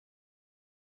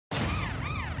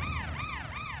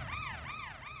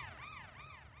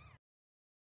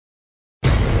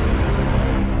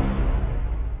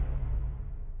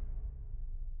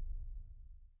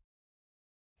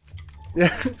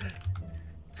Yeah.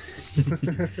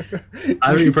 I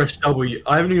haven't even pressed W.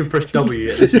 I haven't even pressed W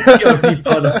yet. This is the only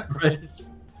button I press.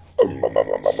 Oh my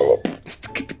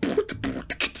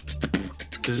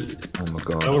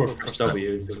god. I want to press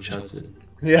W and chance it.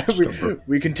 Yeah,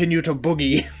 we continue to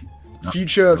boogie.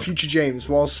 Future James,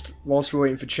 whilst we're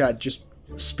waiting for Chad, just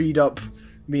speed up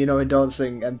me and Owen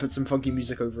dancing and put some funky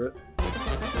music over it.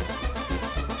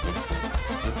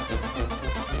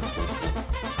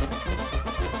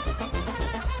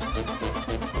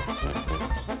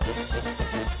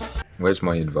 Where's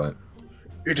my invite?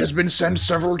 It has been sent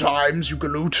several times, you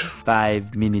galoot.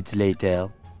 5 minutes later.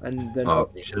 And then Oh,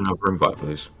 you should another invite,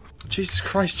 please. Jesus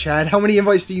Christ, Chad, how many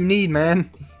invites do you need,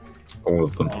 man? All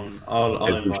of them. I'll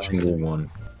Every invite. single one.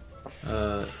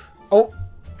 Oh,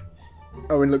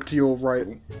 Owen, look to your right.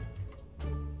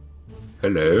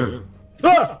 Hello.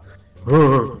 Ah!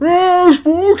 Oh,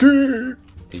 spooky!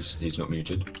 He's not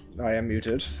muted. I am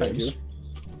muted. Thank Thanks. you.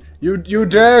 You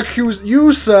dare accuse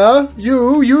sir?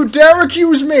 You dare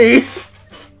accuse me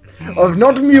of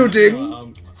not muting?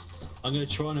 I'm gonna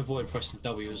try and avoid pressing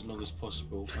W as long as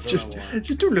possible. I don't know why.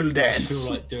 Just do a little I dance.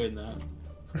 feel like doing that.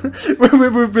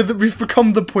 We've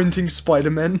become the pointing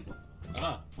Spider-Men.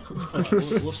 Ah,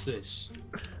 what's this?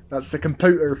 That's the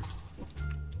computer.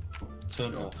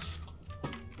 Turn off.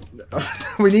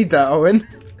 We need that, Owen.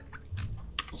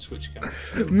 Switch camera.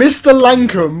 Mr.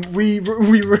 Lankum, we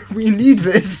need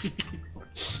this.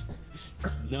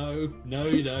 No,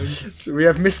 you don't. So we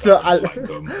have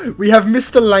Mr. we have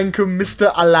Mr. Lankum,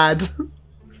 Mr. Alad.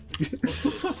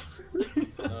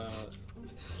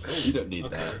 You don't need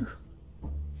that.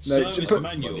 No, Service put-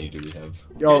 manual. What do we have?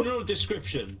 Yo, General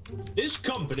description. This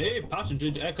company,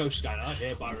 patented Echo Scanner,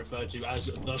 hereby referred to as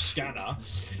the Scanner.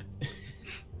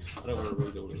 I don't want to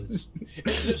read all of this.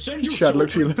 It's an essential Chad, tool look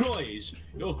to for your left. employees.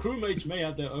 Your crewmates may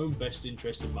have their own best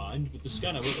interest in mind, but the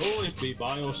scanner will always be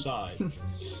by your side.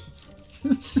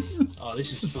 Oh,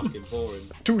 this is fucking boring.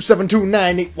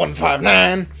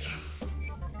 2729859.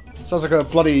 Sounds like a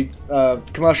bloody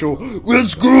commercial.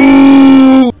 Let's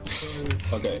go!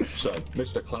 Okay, so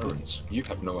Mr. Clarence, you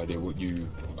have no idea what you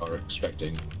are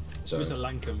expecting. So Mr.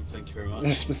 Lankum, thank you very much.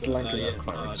 Yes, Mr. Lankum. Yeah,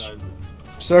 Clarence. I don't.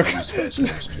 Sir,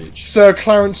 Sir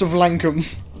Clarence of Lankum.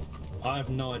 I have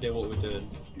no idea what we're doing.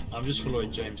 I'm just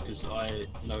following James because I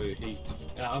know he.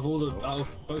 Out of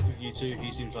both of you two,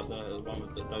 he seems like the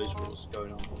one that knows what's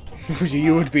going on.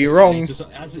 You would be wrong.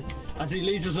 As he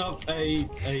leads us up a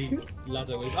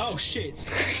ladder with. Oh shit!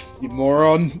 You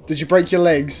moron. Did you break your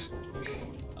legs?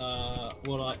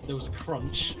 Well, there was a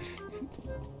crunch.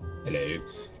 Hello.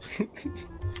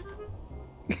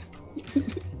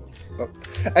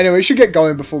 Anyway, we should get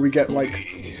going before we get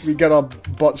our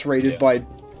butts raided by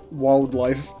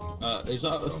wildlife. Is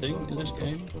that a thing in this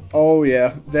game? Oh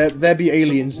yeah, there be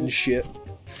aliens and shit.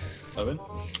 Owen,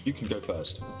 you can go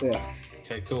first. Yeah.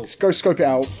 Okay, cool. Let's go scope it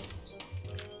out.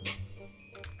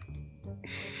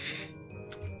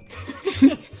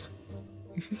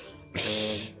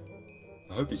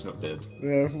 I hope he's not dead.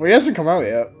 Yeah, well, he hasn't come out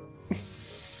yet.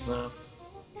 No.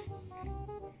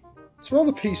 It's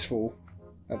rather peaceful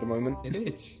at the moment. It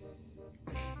is.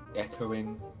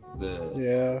 Echoing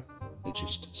the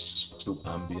just still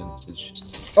ambience is just.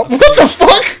 Oh, what the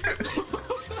fuck?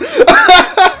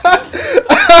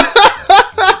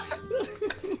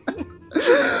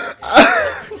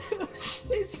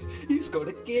 He's got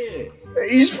a gear.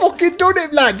 He's fucking done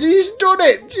it, lads. He's done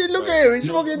it. Look at him. He's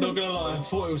Not fucking. gonna lie, I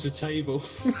thought it was a table.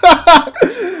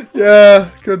 Yeah,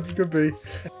 could be.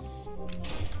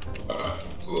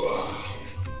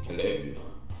 Hello.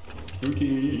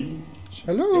 Spooky.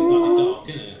 Hello. Dark,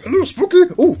 innit? Hello, spooky.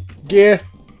 Oh, gear.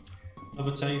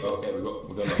 Another table. Okay, we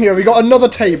got. Yeah, we got another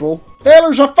table.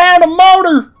 Hello, I found a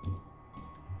motor.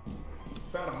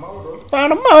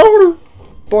 Found a motor.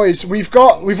 Boys, we've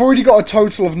already got a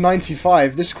total of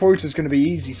 95. This quota's going to be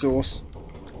easy sauce.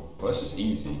 Well, this is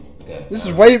easy. Yeah. This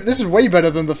is way better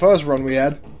than the first run we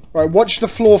had. Right, watch the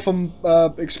floor from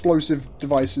explosive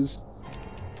devices.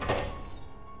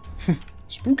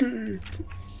 Spooky.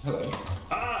 Hello.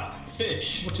 Ah,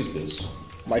 fish. What is this?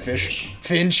 My fish.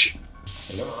 Finch.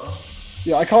 Hello.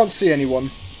 Yeah, I can't see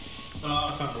anyone.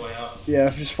 I found a way out. Yeah,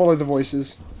 just follow the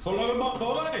voices. Follow my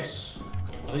voice.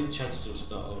 I think Chad's still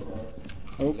started.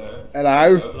 Oh. Hello.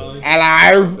 Hello. Hello.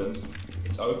 Hello.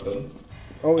 It's open.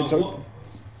 Oh, it's open. What?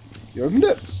 You opened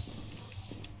it.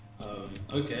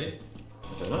 Okay. I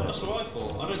don't know. That's what I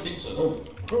thought. I don't think so.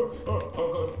 Oh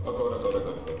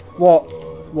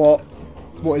god.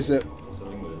 What is it?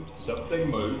 Something moved. Something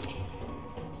moved.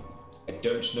 I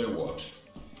don't know what.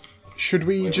 Should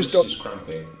we Wait, just... this is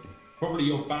cramping. Probably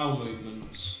your bowel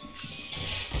movements.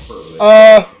 Probably.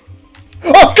 Oh,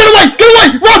 get away! Get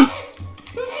die! Run!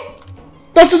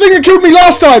 That's the thing that killed me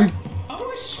last time! How do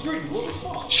I sprint? What the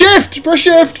fuck? Shift! Press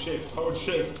shift! Hold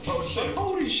shift.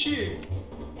 Holy shit!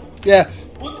 Yeah.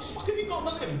 What the fuck have you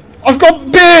got then? I've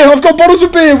got beer! I've got bottles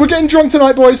of beer! We're getting drunk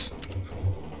tonight, boys!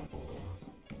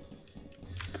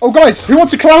 Oh, guys, who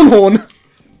wants a clown horn?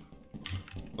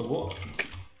 A what?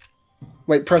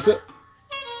 Wait, press it.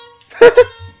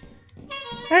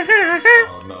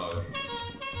 Oh no.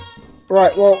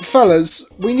 Right, well, fellas,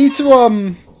 we need to,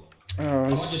 I'll oh,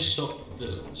 just stop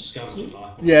the scavenger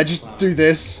line. yeah, just do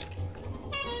this.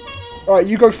 Alright,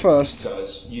 you go first.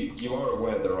 Guys, you are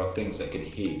aware there are things that can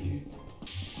hear you.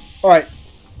 Alright.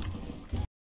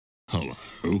 Hello?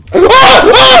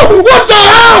 Oh! What the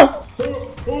hell?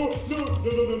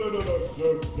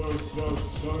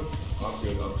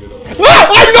 I'm good. Ah,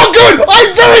 I'm not good!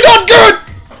 I'm very not good!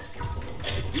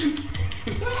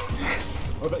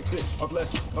 I've exited. I've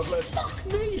left. Fuck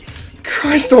me!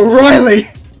 Christ O'Reilly!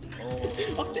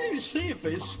 I didn't even see it,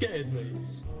 but it scared me.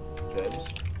 James?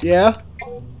 Yeah?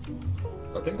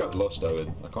 I think I've lost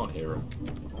Owen. I can't hear him.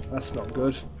 That's not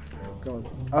good. Go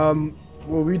on.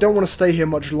 Well, we don't want to stay here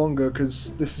much longer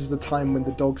because this is the time when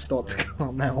the dogs start to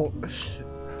come out.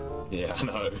 Yeah, I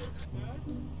know.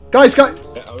 Guys, Yeah,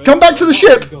 Owen? come back to the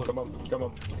ship! Come on.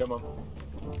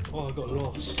 Oh, I got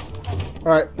lost.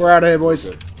 Alright, we're out of here, boys.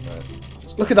 Good. Right.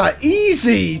 Look at that,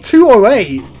 easy!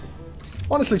 208!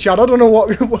 Honestly, Chad, I don't know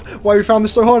why we found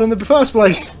this so hard in the first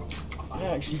place. I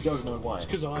actually don't know why. It's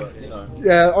because I, You know.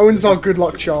 Yeah, Owen's our good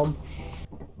luck charm.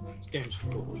 this game's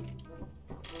flawed.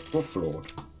 You're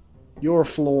flawed. You're a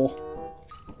flaw.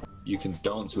 You can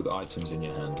dance with items in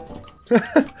your hand.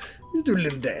 Let's do a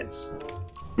little dance.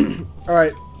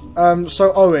 Alright,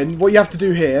 so Owen, what you have to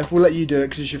do here, we'll let you do it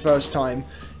because it's your first time.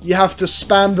 You have to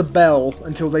spam the bell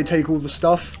until they take all the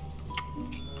stuff.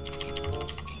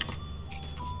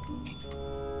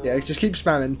 Yeah, just keep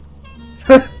spamming.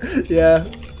 Yeah.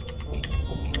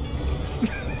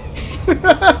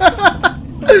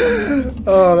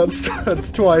 Oh,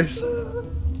 that's twice. I'm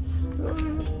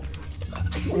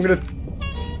gonna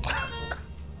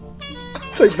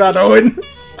take that, Owen.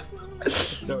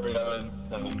 Sorry, Owen.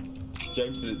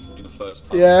 James did it to me the first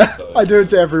time. Yeah, so I do it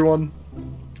to everyone.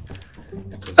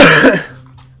 because-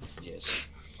 yes.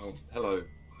 Oh, hello.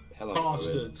 Hello, Owen.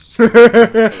 Bastards.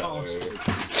 Hello.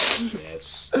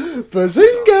 Yes.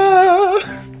 Bazinga!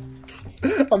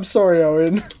 I'm sorry,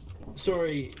 Owen.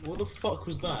 Sorry, what the fuck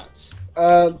was that?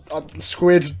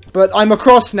 Squid. But I'm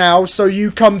across now, so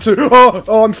you come to.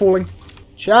 Oh, I'm falling.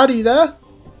 Chad, are you there?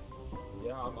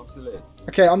 Yeah, I'm still in.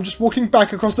 Okay, I'm just walking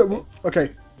back across the.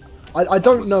 Okay. I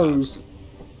don't know Was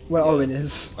where Yeah. Owen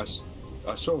is.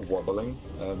 I saw wobbling.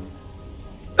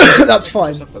 That's I just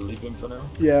fine. have to leave him for now.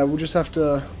 Yeah, we'll just have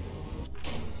to.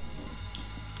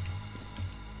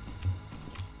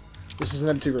 This is an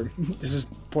empty room. This is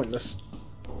pointless.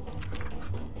 Do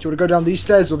you want to go down these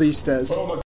stairs or these stairs? Oh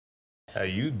my How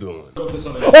you doing? god, there's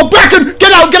something. Oh, Bracken!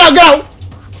 Get out! Get out! Get out!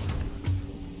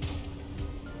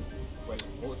 Wait,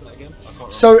 what was that again? I can't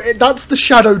remember. So that's the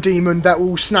shadow demon that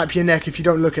will snap your neck if you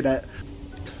don't look at it.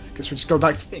 Guess we just go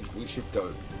back I to. think we should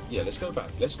go. Yeah, let's go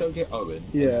back. Let's go get Owen.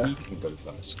 and Yeah. he can go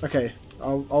first. Okay,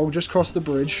 I'll just cross the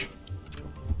bridge.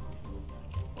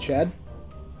 Chad,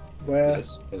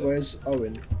 Yes, hello. where's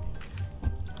Owen?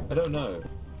 I don't know.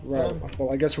 Right.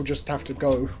 Well, I guess we'll just have to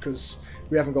go because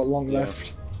we haven't got long Yeah.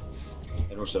 left.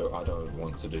 And also, I don't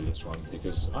want to do this one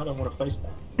because I don't want to face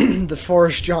that. The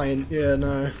forest giant. Yeah,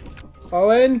 no.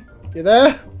 Owen, you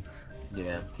there?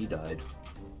 Yeah, he died.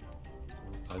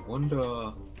 I wonder.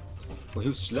 Well, he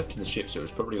was just left in the ship, so it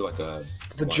was probably like a.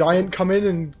 Did the like- giant come in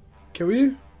and kill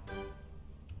you?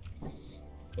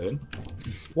 Owen?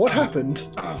 What happened?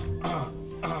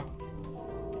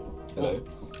 Hello.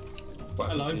 What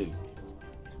happened Hello. to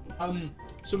you?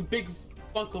 Some big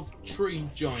fuck off tree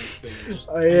giant thing just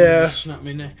Yeah. snapped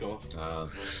my neck off.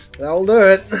 That'll do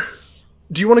it.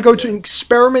 Do you want to go to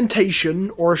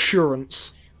experimentation or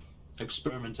assurance?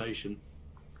 Experimentation.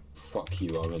 Fuck you,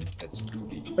 Owen. Let's do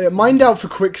these. Oh, yeah, mind out for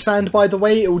quicksand, by the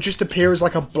way. It will just appear as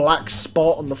like a black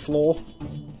spot on the floor.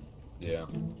 Yeah.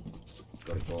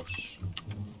 Got it, boss.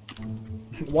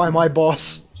 Why am I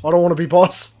boss? I don't want to be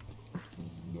boss.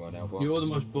 You are now boss. You're the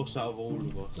most boss out of all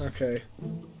of us. Okay.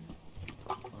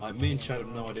 Like, me and Chad have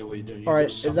no idea what you're doing. You've Alright,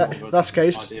 got some if sort of that's the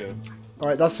case- idea.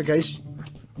 Alright, that's the case.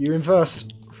 You in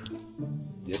first.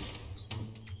 Yep.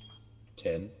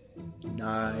 10.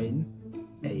 9,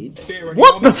 8. Fear on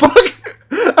What your the arm. fuck?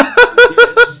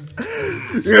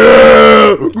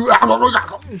 Yeah!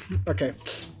 Okay.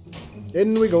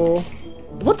 In we go.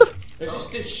 What the? There's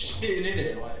just this shitting in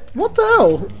it, like. What the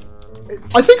hell?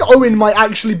 I think Owen might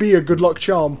actually be a good luck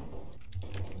charm.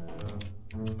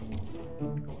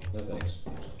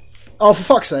 Oh, for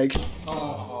fuck's sake.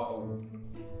 Oh.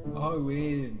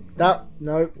 Owen. That,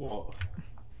 no. What?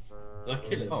 Did I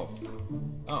kill him? Oh.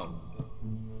 Oh.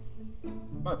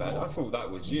 My bad, I thought that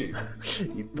was you.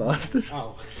 You bastard.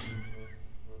 Oh.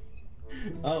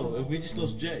 Oh, have we just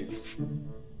lost James?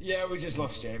 Yeah, we just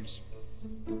lost James.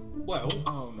 Well,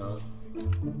 Oh no.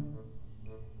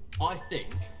 I think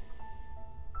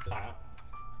that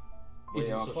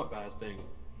isn't are such a fucked. bad thing.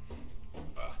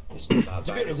 It's not that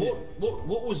To be bad, honest, is it?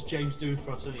 what was James doing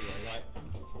for us anyway? Like,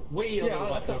 we are Yeah, I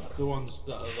like don't- the ones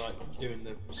that are like doing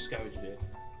the scavenging here.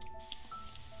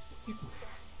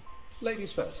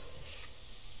 Ladies first.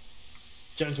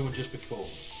 Gentleman just before.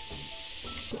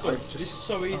 I Look, this is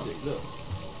so easy. Look,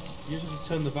 you just have to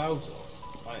turn the valves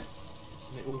off, right?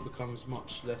 And it all becomes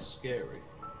much less scary.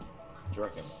 Do you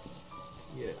reckon?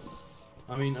 Yeah.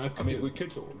 I mean, I mean, we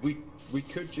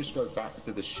could just go back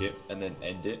to the ship and then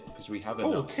end it because we have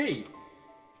Oh, enough. key.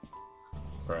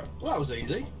 Right. Well, that was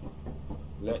easy.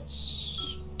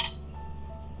 Let's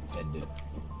end it.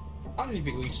 I don't even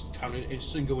think we counted a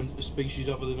single species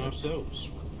other than ourselves.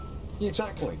 Yeah,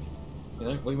 exactly. You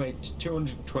know, we made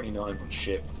 229 on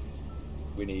ship.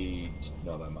 We need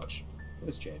not that much.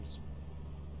 Where's James?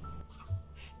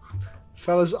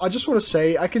 Fellas, I just want to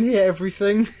say, I can hear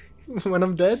everything when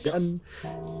I'm dead, Yep. and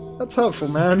that's hurtful,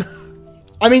 man.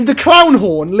 I mean, the clown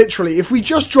horn, literally, if we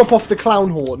just drop off the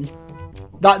clown horn,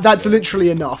 that's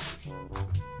literally enough.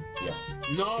 Yeah.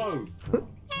 No.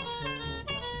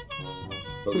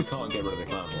 But we can't get rid of the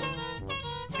clown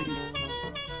horn.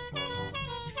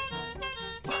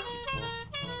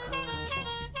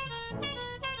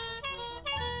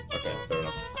 Okay, fair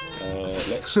enough.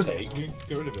 Let's take.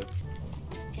 Get rid of it.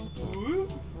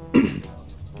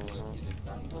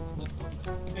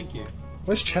 Thank you.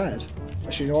 Where's Chad?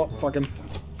 Actually, you know what? Fuck him.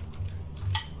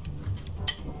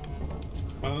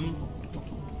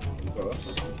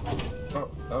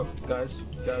 Oh, guys.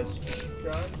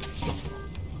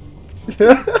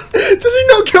 Does he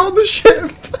not get on the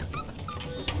ship?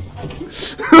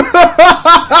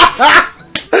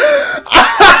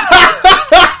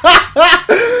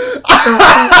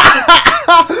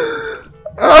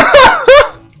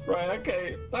 Right,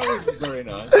 okay, that was very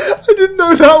nice. I didn't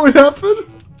know that would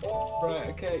happen. Right,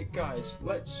 okay, guys,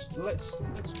 let's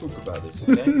talk about this,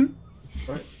 okay?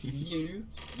 Right, you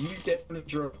definitely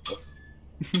drove off,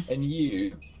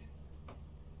 and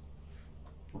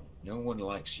no one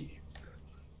likes you.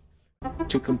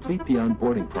 To complete the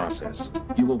onboarding process,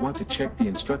 you will want to check the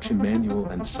instruction manual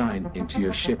and sign into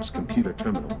your ship's computer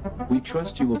terminal. We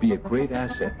trust you will be a great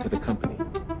asset to the company.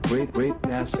 Great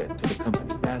asset to the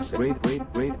company.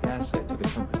 Great asset to the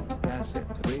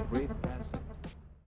company. Great asset.